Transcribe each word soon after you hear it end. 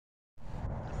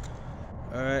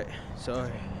Alright, so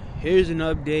here's an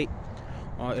update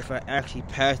on if I actually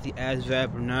passed the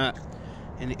Asvab or not.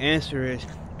 And the answer is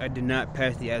I did not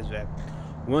pass the Asvab.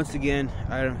 Once again,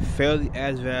 I done failed the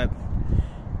Asvab,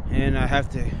 and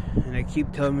they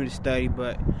keep telling me to study,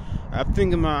 but I'm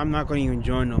thinking I'm not going to even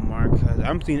join no more, because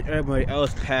I'm seeing everybody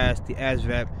else pass the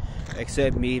Asvab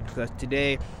except me. Because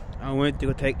today I went to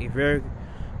go take a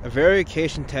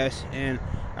verification test, and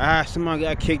someone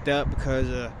got kicked out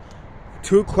because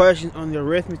 2 questions on the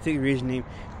arithmetic reasoning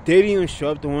didn't even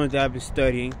show up, the ones that I've been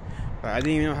studying. But I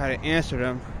didn't even know how to answer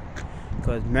them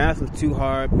because math was too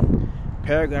hard.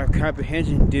 Paragraph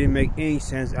comprehension didn't make any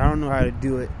sense. I don't know how to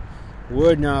do it.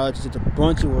 Word knowledge is just a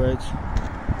bunch of words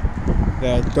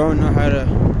that I don't know how to,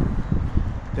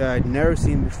 that I'd never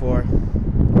seen before.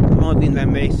 The only thing that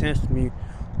made sense to me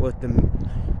was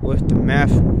the math.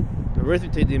 The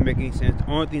arithmetic didn't make any sense. The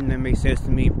only thing that made sense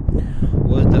to me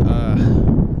was the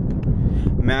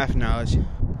math knowledge.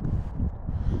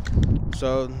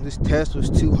 So this test was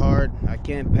too hard. I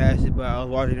can't pass it, but I was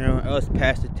watching everyone else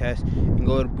pass the test and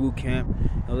go to boot camp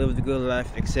and live the good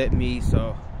life except me.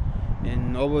 So,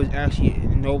 and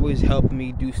nobody's helping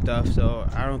me do stuff. So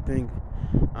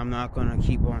I'm not gonna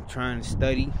keep on trying to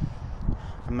study.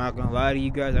 I'm not gonna lie to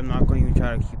you guys. I'm not gonna even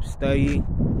try to keep studying.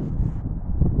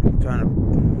 I'm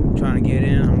trying to get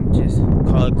in. I'm just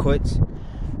call it quits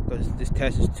because this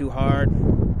test is too hard.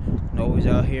 Nobody's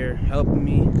out here helping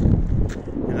me,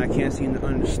 and I can't seem to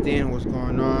understand what's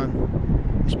going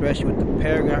on, especially with the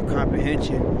paragraph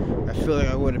comprehension. I feel like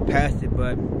I would have passed it,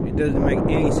 but it doesn't make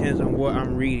any sense on what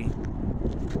I'm reading,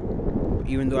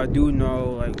 even though I do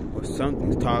know like what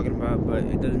something's talking about, but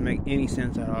it doesn't make any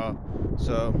sense at all.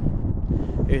 So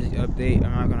here's the update.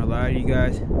 I'm not gonna lie to you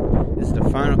guys, this is the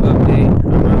final update.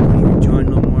 I'm not gonna even join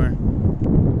no